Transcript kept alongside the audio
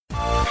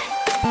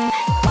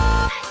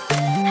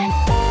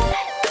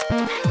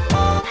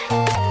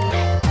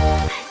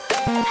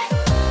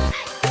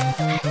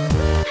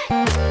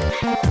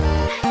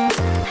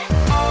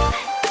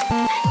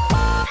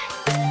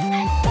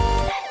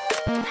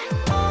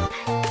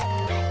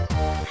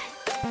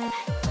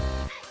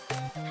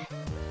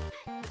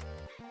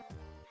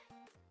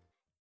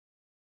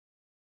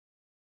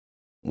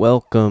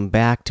Welcome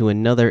back to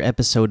another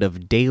episode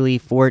of Daily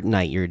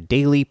Fortnite, your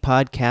daily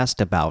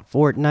podcast about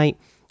Fortnite.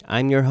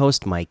 I'm your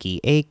host, Mikey,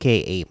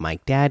 aka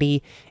Mike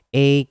Daddy,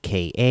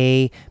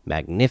 aka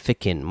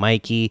Magnificent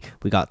Mikey.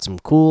 We got some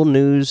cool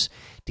news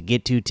to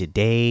get to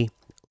today.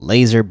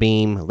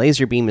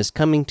 Lazarbeam is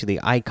coming to the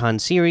Icon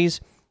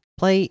series.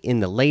 Play in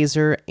the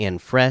Laser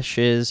and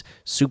Fresh's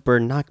Super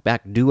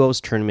Knockback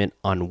Duos tournament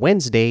on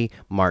Wednesday,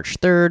 March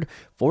 3rd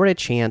for a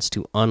chance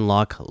to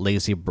unlock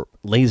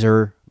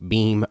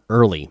Lazarbeam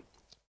early.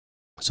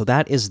 So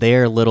that is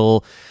their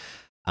little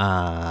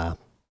blurb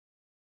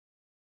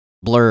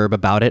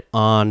about it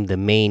on the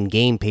main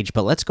game page.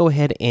 But let's go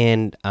ahead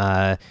and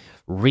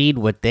read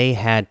what they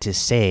had to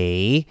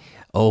say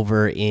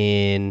over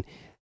in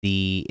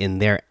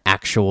their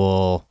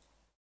actual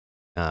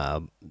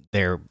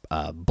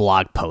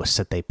blog posts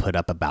that they put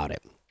up about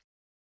it.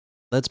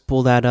 Let's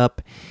pull that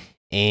up,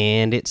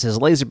 and it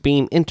says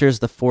Lazarbeam enters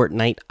the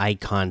Fortnite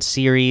Icon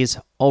series.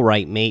 All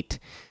right, mate.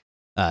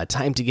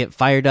 Time to get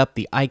fired up.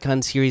 The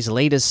Icon series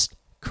latest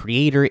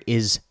creator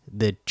is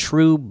the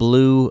True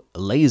Blue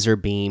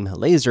Lazarbeam.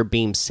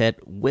 Lazarbeam set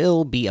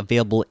will be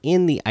available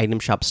in the item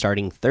shop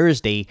starting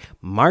Thursday,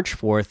 March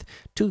 4th,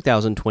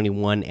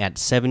 2021 at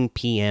 7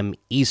 p.m.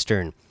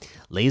 Eastern.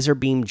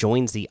 Lazarbeam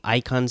joins the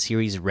Icon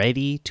series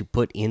ready to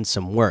put in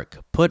some work.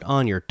 Put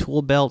on your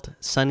tool belt,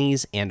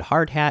 sunnies, and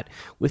hard hat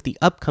with the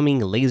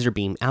upcoming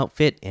Lazarbeam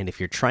outfit, and if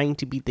you're trying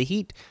to beat the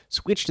heat,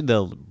 switch to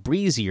the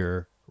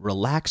breezier,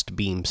 relaxed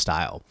beam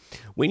style.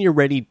 When you're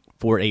ready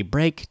for a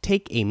break,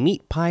 take a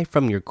meat pie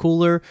from your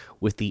cooler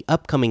with the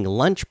upcoming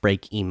lunch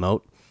break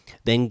emote,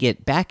 then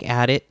get back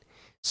at it,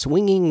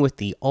 swinging with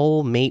the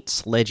old mate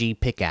sledgy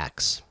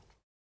pickaxe.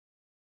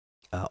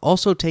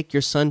 Also, take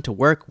your son to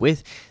work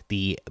with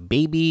the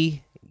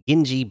baby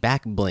Genji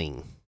back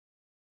bling.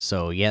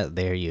 So, yeah,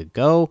 there you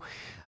go.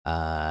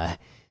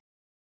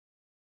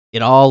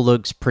 It all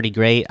looks pretty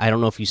great. I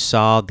don't know if you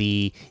saw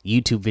the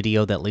YouTube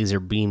video that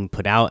Lazarbeam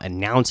put out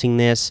announcing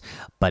this,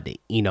 but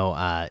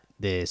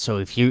so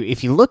if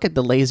you look at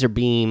the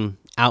Lazarbeam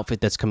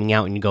outfit that's coming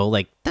out and you go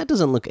like, that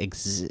doesn't look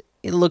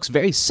it looks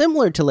very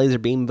similar to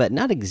Lazarbeam, but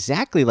not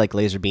exactly like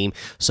Lazarbeam.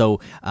 So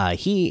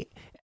he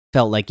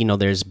felt like,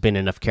 there's been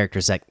enough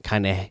characters that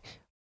kind of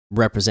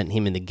represent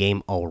him in the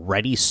game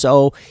already.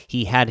 So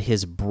he had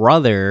his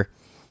brother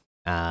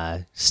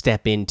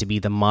step in to be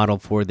the model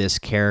for this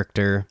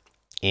character.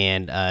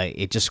 And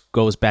it just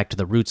goes back to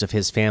the roots of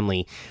his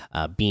family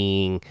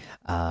being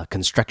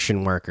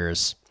construction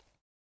workers.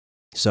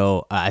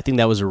 So I think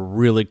that was a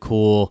really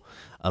cool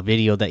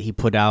video that he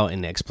put out,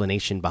 an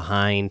explanation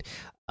behind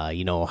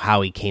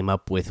how he came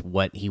up with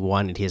what he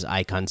wanted his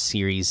Icon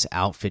series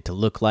outfit to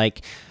look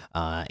like.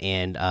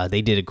 And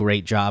they did a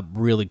great job.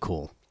 Really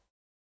cool.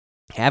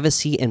 Have a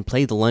seat and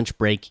play the lunch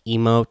break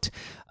emote.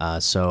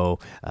 So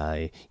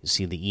you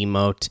see the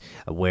emote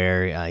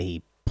where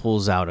he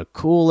pulls out a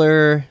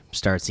cooler,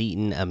 starts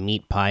eating a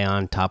meat pie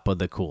on top of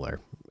the cooler.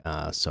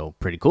 So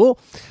pretty cool.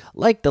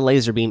 Like the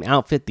Lazarbeam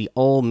outfit, the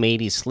old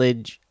matey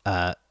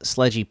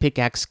sledgy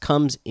pickaxe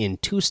comes in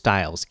two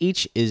styles.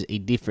 Each is a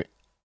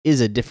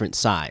different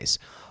size.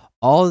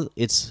 All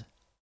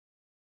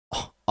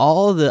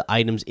the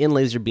items in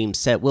Lazarbeam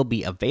set will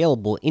be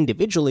available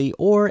individually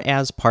or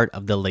as part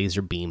of the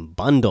Lazarbeam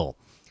bundle.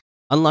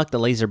 Unlock the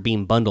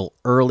Lazarbeam bundle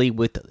early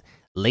with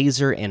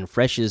Laser and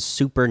Fresh's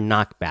Super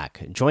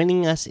Knockback.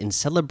 Joining us in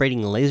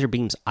celebrating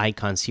Lazarbeam's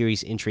Icon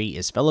series entry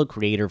is fellow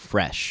creator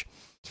Fresh.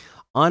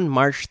 On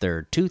March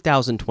 3rd,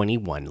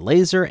 2021,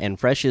 Laser and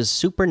Fresh's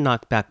Super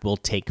Knockback will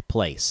take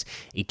place,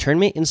 a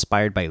tournament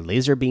inspired by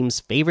Lazarbeam's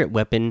favorite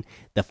weapon,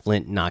 the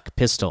Flint Knock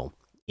pistol.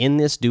 In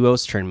this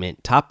duos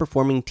tournament, top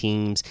performing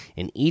teams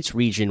in each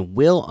region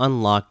will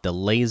unlock the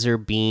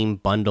Lazarbeam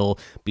bundle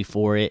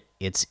before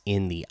it's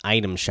in the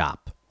item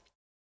shop.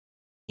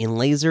 In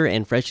Laser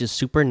and Fresh's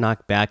Super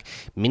Knockback,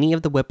 many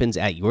of the weapons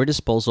at your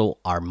disposal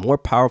are more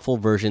powerful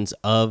versions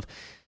of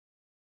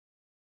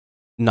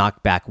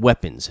knockback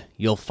weapons.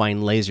 You'll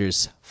find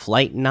Laser's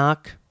Flight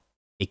Knock,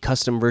 a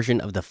custom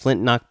version of the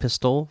Flint Knock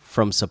pistol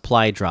from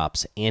supply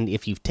drops, and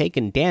if you've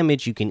taken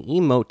damage, you can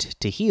emote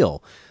to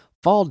heal.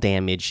 Fall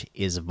damage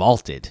is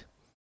vaulted.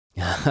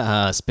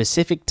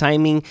 Specific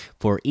timing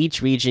for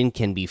each region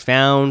can be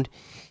found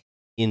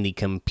in the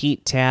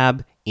Compete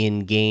tab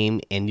in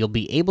game, and you'll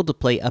be able to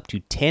play up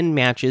to 10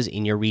 matches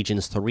in your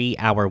region's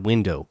 3-hour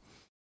window.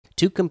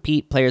 To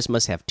compete, players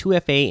must have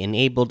 2FA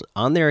enabled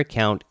on their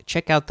account.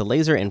 Check out the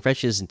Laser and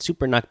Fresh's and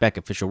Super Knockback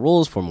official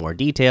rules for more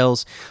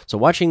details. So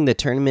watching the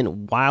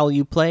tournament while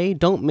you play,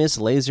 don't miss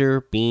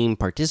Lazarbeam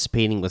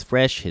participating with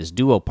Fresh, his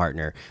duo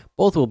partner.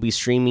 Both will be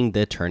streaming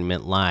the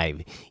tournament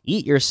live.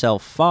 Eat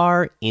yourself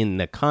far in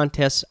the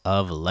contest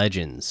of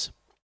legends.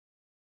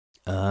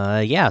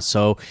 Yeah,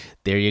 so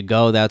there you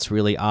go. That's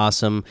really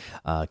awesome.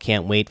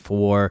 Can't wait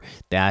for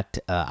that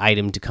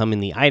item to come in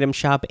the item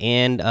shop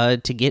and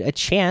to get a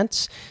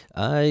chance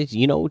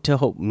to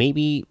hope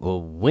maybe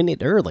win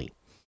it early.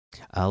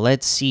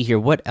 Let's see here.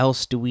 What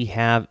else do we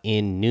have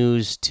in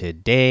news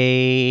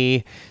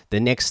today? The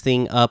next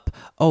thing up.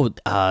 Oh,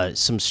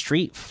 some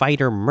Street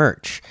Fighter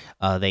merch.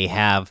 They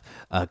have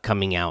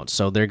coming out.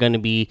 So they're going to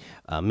be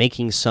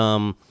making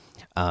some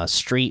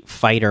Street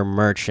Fighter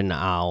merch, and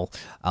I'll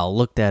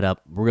look that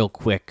up real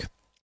quick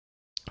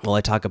while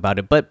I talk about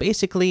it. But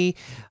basically,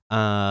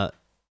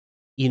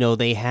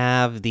 they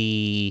have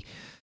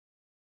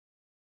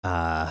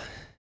uh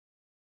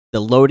the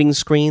loading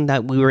screen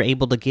that we were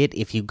able to get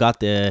if you got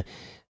the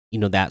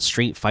that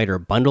Street Fighter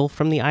bundle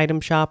from the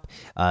item shop.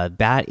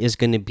 That is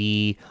going to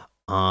be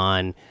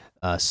on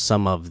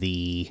some of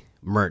the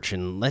merch,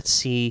 and let's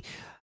see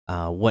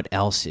what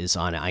else is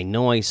on it. I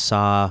know I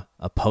saw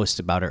a post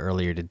about it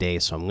earlier today,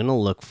 so I'm gonna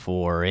look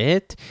for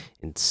it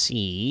and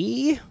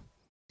see.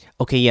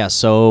 Okay, yeah,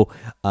 so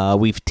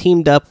we've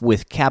teamed up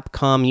with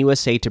Capcom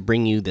USA to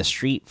bring you the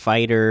Street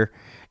Fighter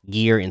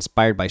gear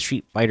inspired by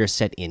Street Fighter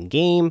set in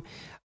game.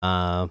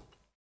 And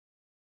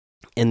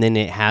then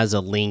it has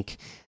a link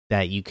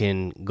that you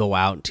can go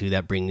out to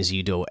that brings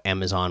you to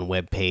Amazon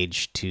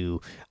webpage to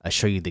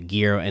show you the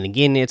gear. And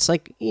again, it's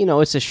like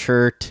it's a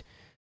shirt,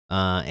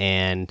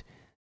 and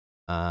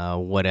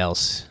what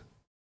else?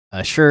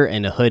 A shirt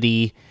and a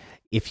hoodie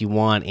if you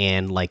want,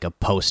 and like a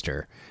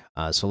poster.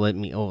 So let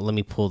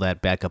me pull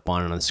that back up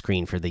on the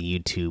screen for the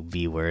YouTube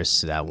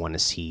viewers that want to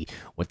see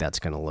what that's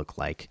going to look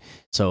like.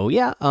 So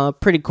yeah,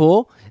 pretty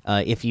cool.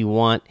 If you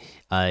want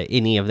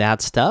any of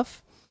that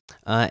stuff.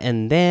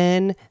 And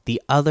then the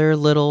other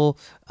little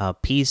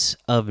piece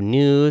of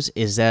news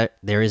is that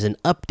there is an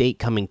update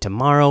coming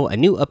tomorrow. A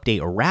new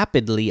update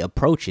rapidly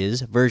approaches.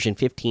 Version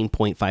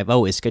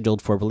 15.50 is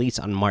scheduled for release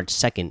on March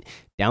 2nd.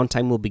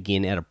 Downtime will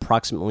begin at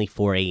approximately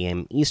 4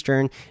 a.m.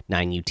 Eastern,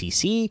 9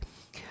 UTC.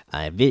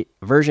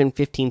 Version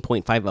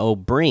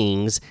 15.50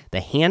 brings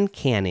the hand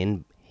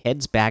cannon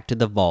heads back to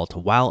the vault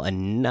while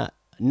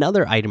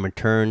another item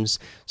returns.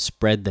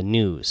 Spread the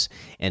news.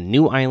 And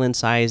new island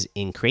size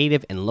in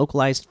creative and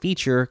localized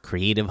feature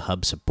creative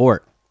hub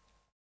support.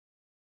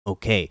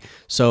 Okay,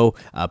 so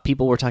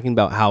people were talking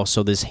about how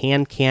this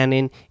hand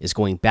cannon is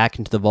going back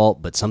into the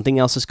vault, but something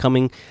else is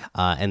coming,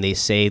 and they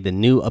say the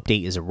new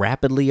update is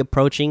rapidly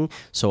approaching.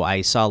 So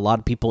I saw a lot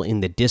of people in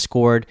the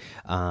Discord,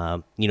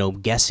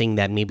 guessing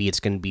that maybe it's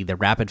going to be the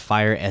rapid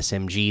fire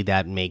SMG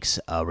that makes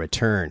a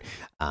return.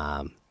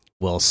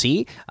 We'll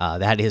see.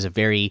 That is a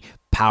very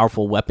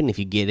powerful weapon if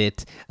you get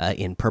it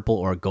in purple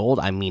or gold.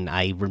 I mean,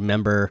 I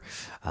remember.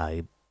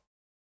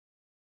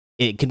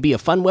 It can be a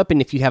fun weapon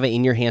if you have it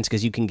in your hands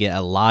because you can get a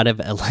lot of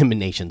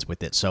eliminations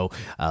with it. So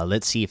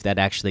let's see if that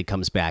actually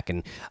comes back.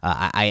 And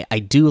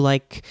I do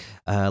like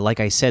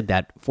I said,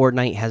 that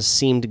Fortnite has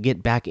seemed to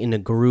get back in a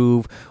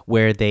groove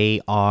where they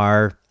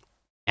are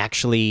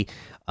actually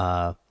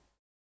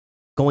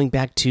going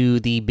back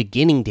to the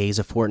beginning days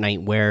of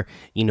Fortnite, where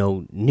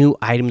new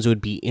items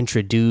would be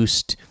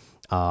introduced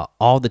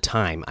all the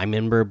time. I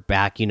remember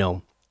back,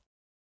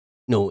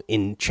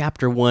 in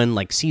chapter 1,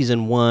 like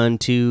season 1,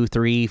 2,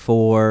 3,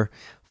 4,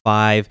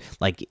 5,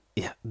 like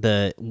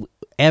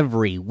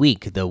every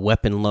week the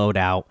weapon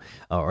loadout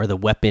or the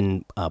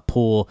weapon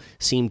pool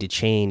seemed to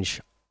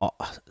change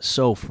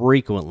so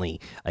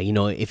frequently.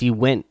 If you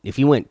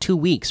went 2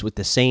 weeks with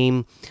the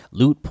same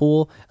loot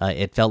pool,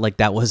 it felt like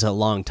that was a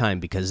long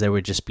time, because there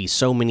would just be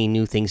so many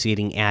new things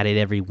getting added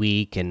every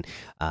week, and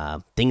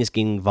things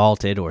getting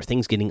vaulted or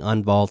things getting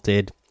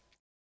unvaulted.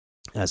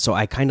 So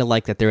I kind of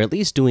like that they're at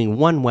least doing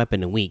one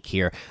weapon a week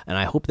here, and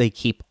I hope they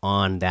keep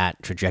on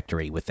that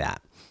trajectory with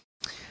that.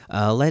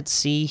 Let's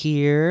see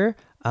here.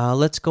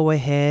 Let's go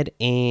ahead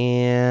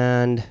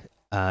and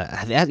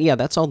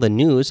that's all the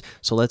news.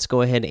 So let's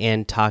go ahead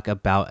and talk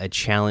about a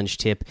challenge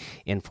tip.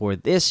 And for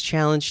this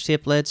challenge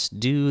tip, let's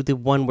do the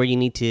one where you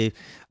need to.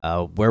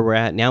 Where we're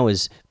at now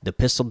is the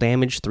pistol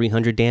damage,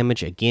 300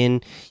 damage.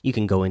 Again, you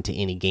can go into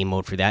any game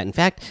mode for that. In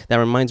fact, that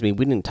reminds me,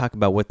 we didn't talk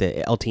about what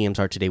the LTMs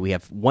are today. We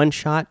have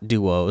one-shot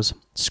duos,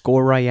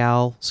 score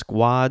royale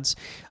squads,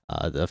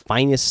 the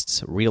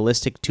finest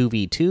realistic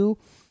 2v2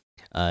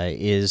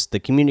 is the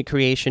community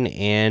creation,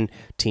 and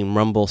Team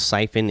Rumble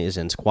Siphon is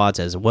in squads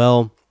as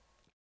well.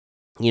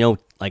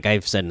 Like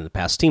I've said in the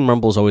past, Team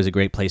Rumble is always a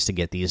great place to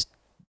get these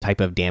type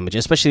of damage,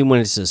 especially when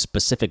it's a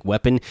specific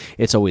weapon.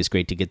 It's always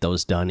great to get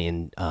those done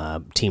in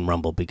Team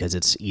Rumble because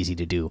it's easy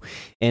to do.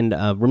 And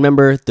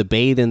remember, the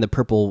bathe in the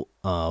purple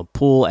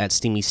pool at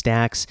Steamy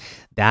Stacks,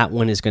 that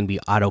one is going to be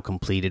auto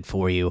completed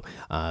for you.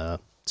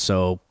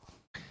 So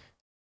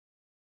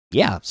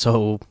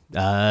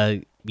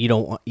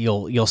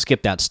you'll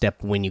skip that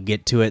step when you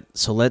get to it.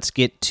 So let's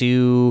get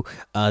to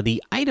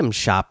the item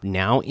shop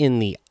now. In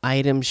the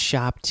item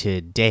shop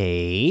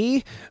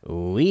today,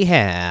 we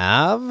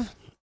have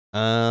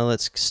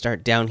let's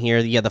start down here.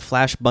 Yeah, the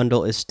Flash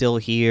bundle is still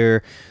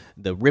here.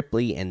 The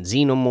Ripley and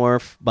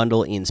Xenomorph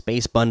bundle in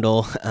Space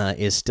bundle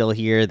is still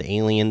here. The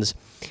aliens.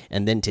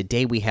 And then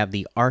today we have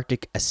the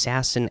Arctic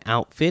Assassin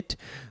outfit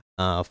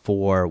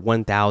for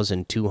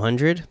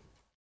 1,200.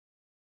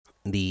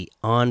 The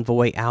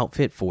Envoy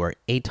outfit for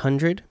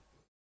 800.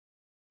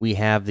 We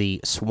have the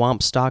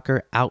Swamp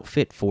Stalker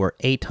outfit for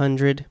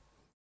 800.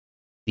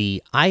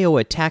 The IO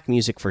attack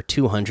music for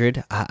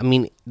 200. I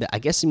mean, I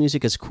guess the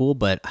music is cool,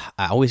 but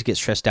I always get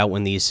stressed out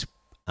when these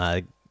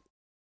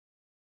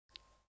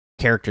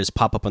characters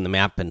pop up on the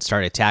map and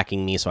start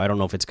attacking me. So I don't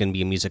know if it's going to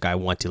be a music I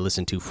want to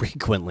listen to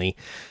frequently.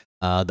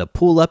 The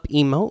pull up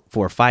emote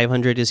for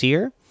 500 is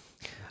here.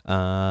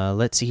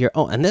 Let's see here.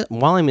 Oh, and then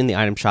while I'm in the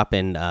item shop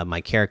and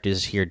my character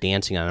is here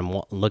dancing and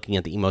I'm looking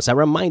at the emotes, that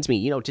reminds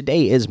me,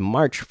 today is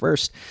March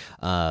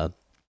 1st.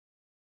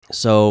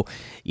 So,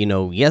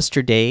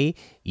 yesterday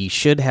you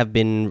should have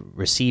been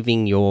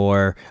receiving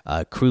your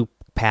crew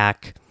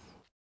pack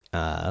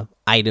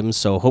items.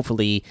 So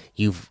hopefully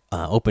you've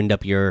opened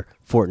up your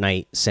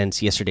Fortnite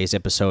since yesterday's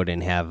episode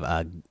and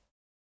have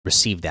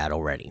received that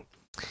already.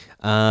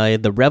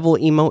 The Revel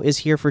emote is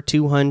here for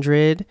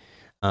 200.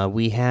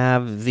 We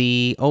have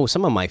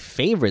some of my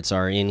favorites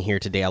are in here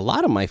today. A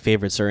lot of my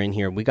favorites are in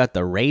here. We got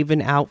the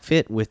Raven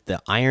outfit with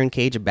the Iron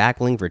Cage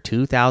backbling for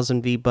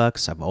 2,000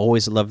 V-Bucks. I've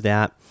always loved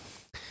that.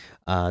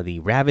 The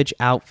Ravage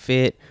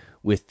outfit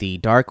with the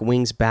Dark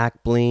Wings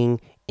back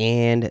bling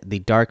and the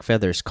Dark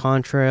Feathers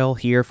contrail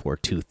here for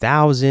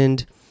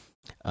 2,000.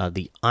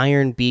 The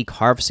Iron Beak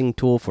harvesting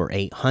tool for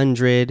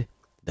 800.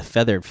 The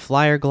Feathered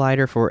Flyer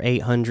glider for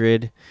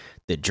 800.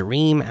 The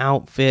Dream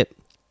outfit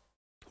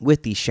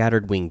with the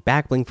Shattered Wing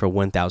back bling for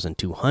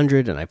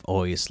 1,200, and I've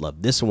always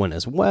loved this one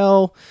as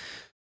well.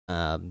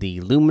 The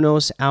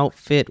Luminos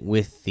outfit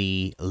with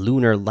the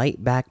Lunar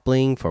Light back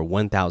bling for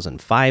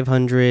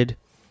 1,500.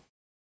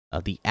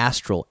 The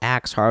Astral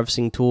Axe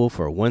harvesting tool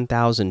for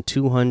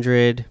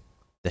 1,200.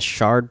 The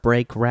Shard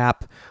Break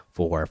wrap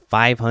for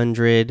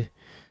 500.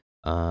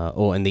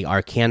 And the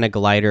Arcana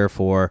glider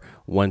for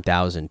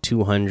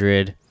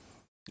 1,200.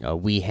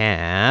 We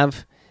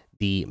have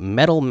the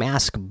Metal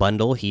Mask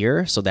bundle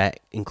here, so that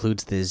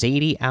includes the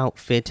Zadie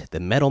outfit, the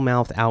Metal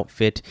Mouth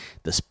outfit,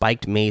 the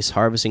Spiked Mace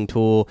harvesting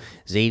tool,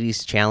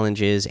 Zadie's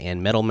challenges,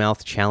 and Metal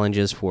Mouth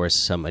challenges for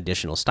some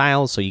additional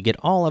styles. So you get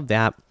all of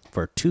that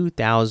for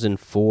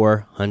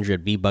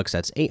 2,400 V-Bucks.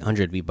 That's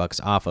 800 V-Bucks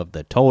off of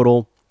the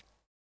total.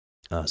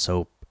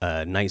 So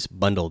a nice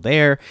bundle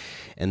there.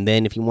 And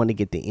then if you want to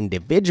get the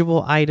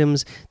individual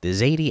items, the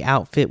Zadie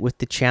outfit with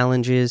the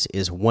challenges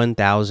is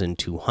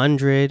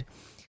 1,200.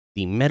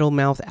 The Metal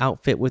Mouth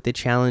outfit with the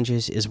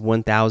challenges is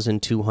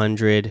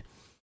 1,200.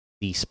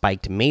 The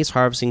Spiked Mace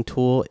harvesting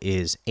tool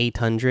is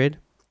 800.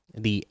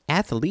 The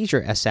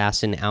Athleisure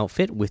Assassin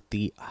outfit with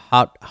the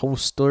Hot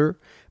Holster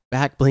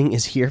back bling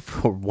is here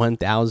for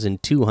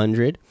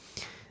 1,200.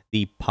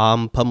 The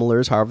Palm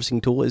Pummeler's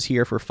harvesting tool is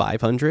here for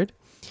 500.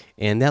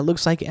 And that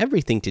looks like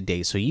everything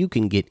today. So you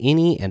can get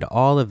any and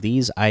all of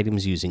these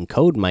items using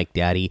code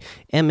MikeDaddy,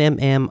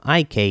 MMMIKEDADDY,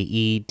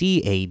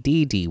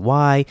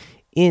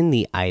 in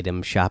the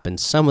item shop. And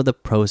some of the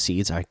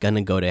proceeds are going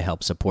to go to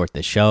help support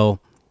the show.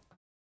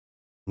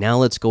 Now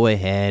let's go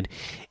ahead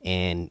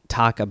and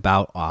talk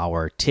about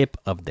our tip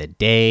of the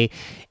day.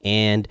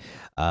 And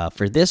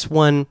for this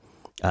one,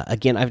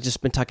 again, I've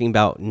just been talking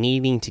about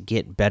needing to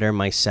get better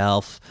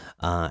myself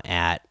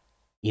at,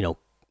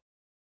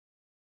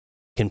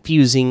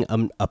 confusing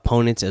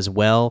opponents as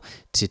well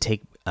to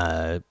take,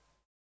 so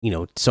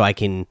I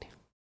can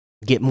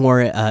get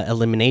more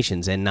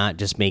eliminations and not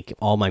just make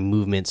all my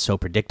movements so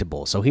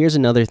predictable. So here's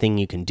another thing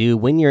you can do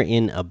when you're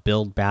in a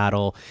build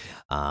battle.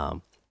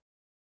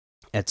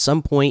 At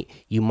some point,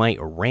 you might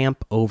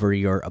ramp over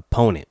your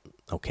opponent.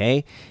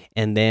 Okay,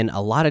 and then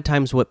a lot of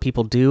times what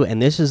people do,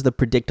 and this is the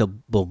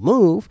predictable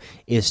move,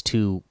 is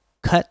to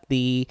cut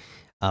the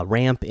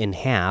ramp in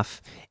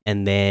half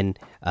and then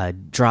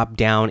drop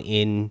down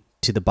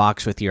into the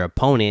box with your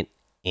opponent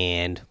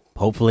and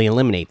hopefully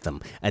eliminate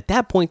them. At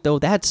that point, though,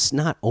 that's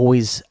not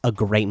always a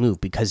great move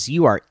because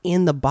you are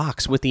in the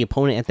box with the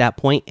opponent at that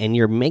point, and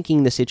you're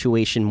making the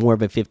situation more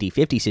of a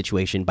 50-50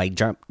 situation by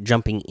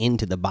jumping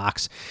into the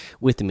box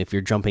with them if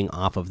you're jumping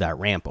off of that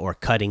ramp or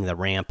cutting the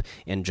ramp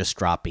and just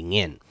dropping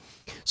in.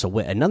 So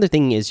another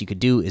thing is you could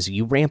do is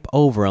you ramp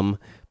over them,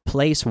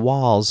 place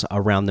walls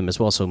around them as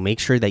well. So make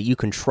sure that you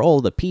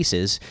control the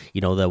pieces,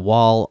 the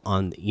wall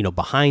on,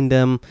 behind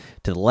them,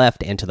 to the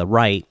left and to the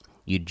right.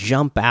 You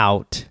jump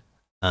out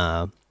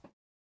and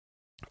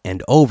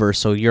over,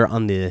 so you're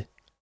on the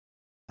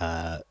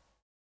on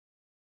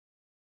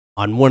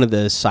one of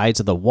the sides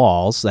of the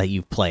walls that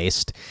you've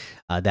placed.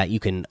 That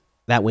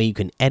way you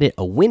can edit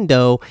a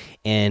window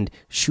and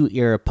shoot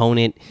your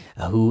opponent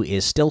who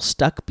is still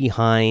stuck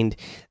behind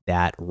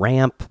that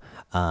ramp.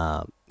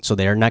 So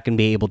they're not going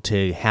to be able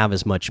to have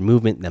as much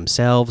movement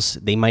themselves.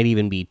 They might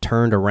even be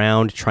turned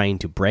around trying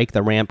to break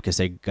the ramp because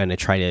they're going to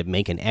try to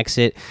make an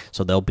exit.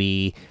 So they'll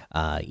be,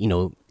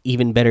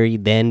 even better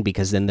then,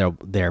 because then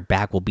their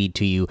back will be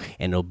to you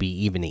and it'll be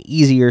even an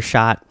easier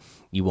shot.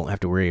 You won't have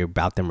to worry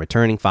about them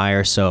returning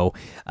fire. So,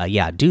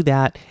 do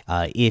that.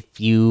 If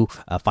you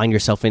find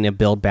yourself in a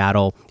build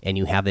battle and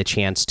you have the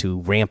chance to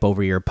ramp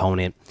over your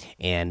opponent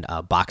and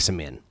box them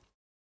in.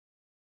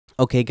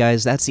 Okay,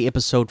 guys, that's the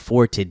episode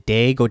for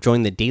today. Go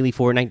join the daily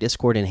Fortnite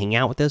Discord and hang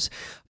out with us.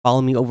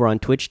 Follow me over on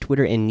Twitch,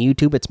 Twitter, and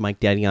YouTube. It's Mike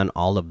Daddy on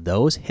all of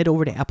those. Head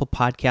over to Apple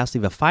Podcasts,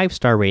 leave a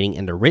 5-star rating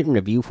and a written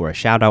review for a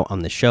shout out on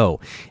the show.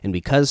 And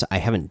because I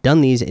haven't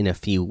done these in a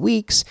few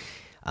weeks,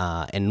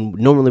 and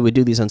normally we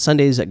do these on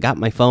Sundays, I got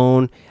my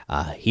phone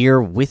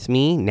here with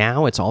me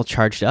now. It's all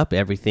charged up.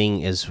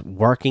 Everything is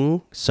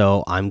working.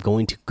 So I'm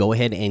going to go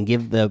ahead and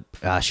give the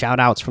shout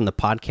outs from the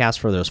podcast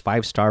for those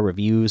 5-star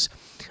reviews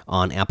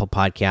on Apple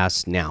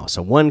Podcasts now.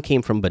 So one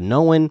came from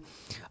Benoan,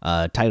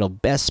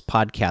 titled Best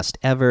Podcast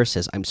Ever.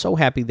 Says, I'm so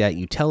happy that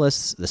you tell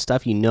us the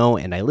stuff you know,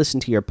 and I listen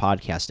to your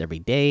podcast every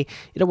day.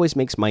 It always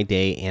makes my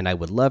day, and I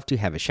would love to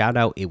have a shout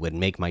out. It would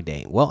make my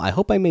day. Well, I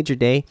hope I made your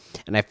day,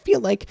 and I feel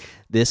like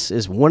this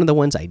is one of the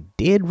ones I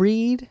did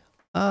read,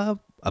 but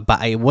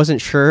I wasn't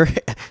sure.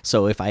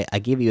 So if I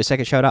give you a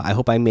second shout out, I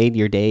hope I made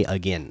your day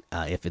again.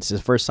 If it's the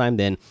first time,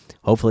 then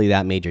hopefully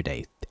that made your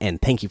day. And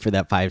thank you for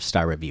that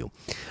 5-star review.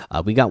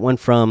 We got one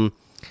from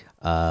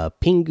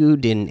Pingu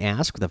didn't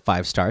ask with a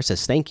 5-star.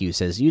 Says thank you.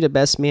 Says you the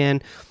best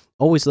man.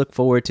 Always look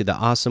forward to the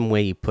awesome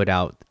way you put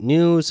out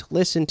news.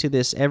 Listen to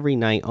this every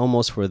night,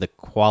 almost for the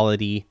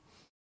quality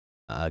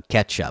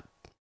catch up.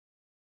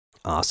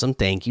 Awesome.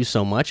 Thank you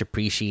so much.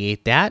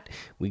 Appreciate that.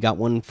 We got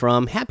one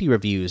from Happy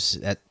Reviews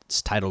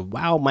that's titled,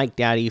 Wow, Mike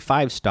Daddy,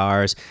 5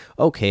 stars.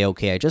 Okay.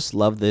 I just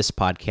love this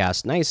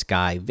podcast. Nice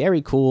guy.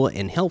 Very cool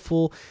and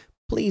helpful.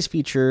 Please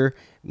feature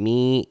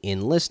me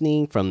in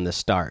listening from the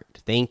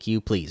start. Thank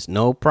you, please.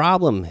 No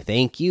problem.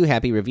 Thank you.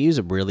 Happy Reviews.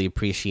 I really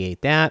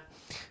appreciate that.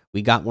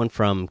 We got one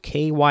from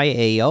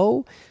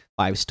KYAO.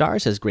 5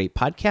 stars. Says great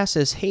podcast.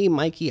 Says, hey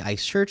Mikey, I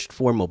searched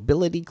for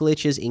mobility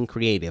glitches in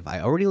creative.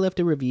 I already left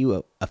a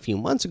review a few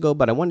months ago,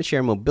 but I want to share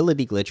a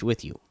mobility glitch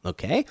with you.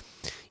 Okay,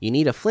 you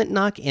need a flint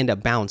knock and a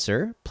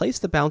bouncer. Place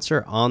the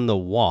bouncer on the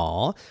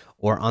wall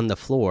or on the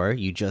floor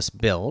you just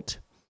built.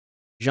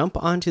 Jump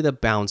onto the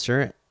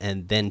bouncer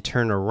and then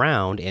turn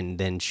around and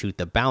then shoot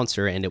the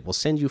bouncer, and it will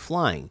send you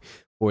flying.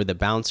 For the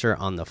bouncer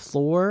on the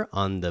floor,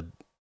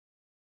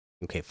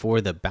 for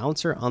the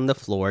bouncer on the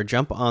floor,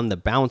 jump on the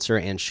bouncer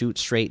and shoot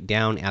straight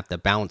down at the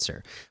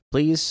bouncer.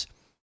 Please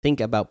think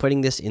about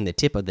putting this in the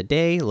tip of the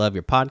day. Love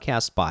your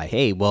podcast. Bye.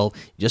 Hey, well,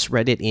 just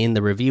read it in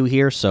the review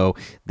here, so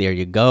there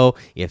you go.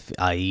 If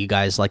you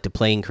guys like to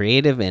play in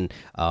creative and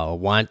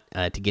want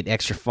to get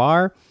extra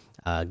far,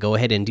 go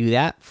ahead and do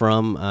that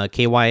from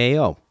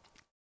KYAO.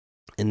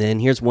 And then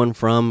here's one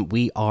from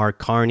We Are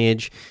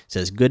Carnage.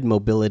 Says good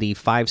mobility,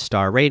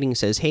 5-star rating.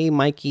 Says, hey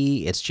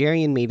Mikey, it's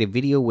Jerry and made a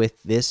video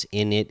with this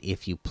in it.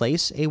 If you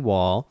place a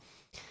wall,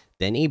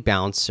 then a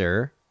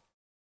bouncer,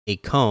 a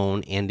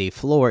cone, and a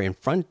floor in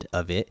front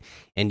of it,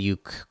 and you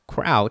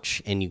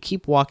crouch and you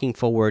keep walking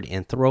forward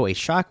and throw a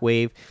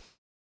shockwave,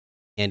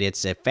 and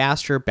it's a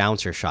faster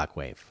bouncer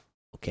shockwave.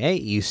 Okay,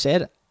 you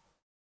said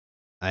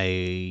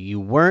you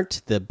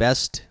weren't the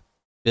best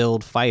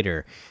build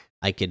fighter.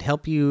 I could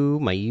help you.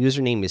 My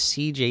username is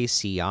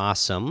CJC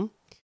Awesome.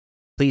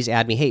 Please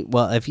add me. Hey,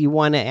 well, if you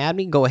want to add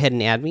me, go ahead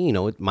and add me. You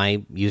know,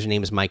 my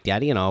username is Mike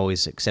Daddy, and I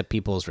always accept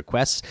people's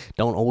requests.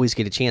 Don't always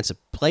get a chance to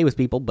play with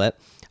people, but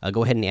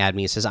go ahead and add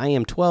me. It says, I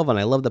am 12, and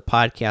I love the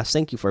podcast.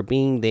 Thank you for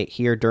being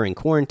here during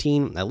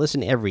quarantine. I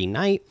listen every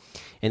night,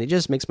 and it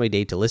just makes my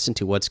day to listen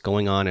to what's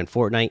going on in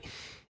Fortnite.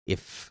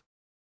 If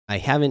I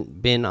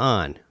haven't been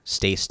on,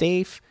 stay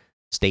safe.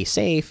 Stay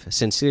safe.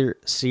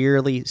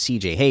 Sincerely,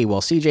 CJ. Hey, well,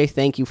 CJ,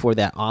 thank you for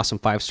that awesome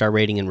 5-star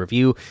rating and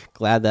review.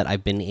 Glad that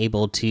I've been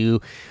able to,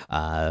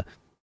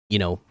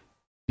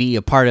 be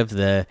a part of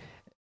the,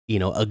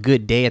 a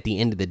good day at the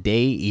end of the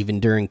day, even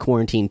during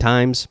quarantine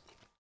times.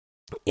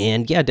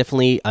 And yeah,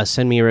 definitely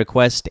send me a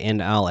request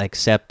and I'll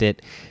accept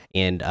it.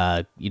 And,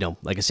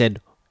 like I said,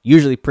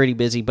 usually pretty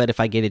busy, but if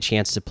I get a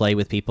chance to play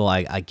with people,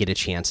 I get a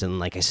chance. And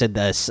like I said,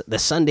 the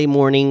Sunday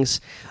mornings,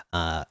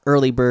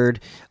 early bird,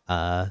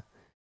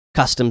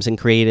 customs and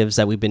creatives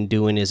that we've been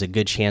doing is a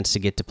good chance to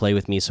get to play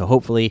with me. So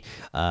hopefully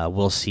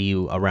we'll see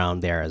you around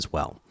there as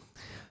well.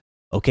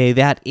 Okay,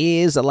 that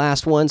is the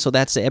last one. So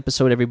that's the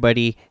episode,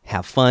 everybody.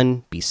 Have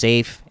fun, be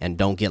safe, and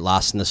don't get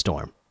lost in the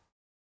storm.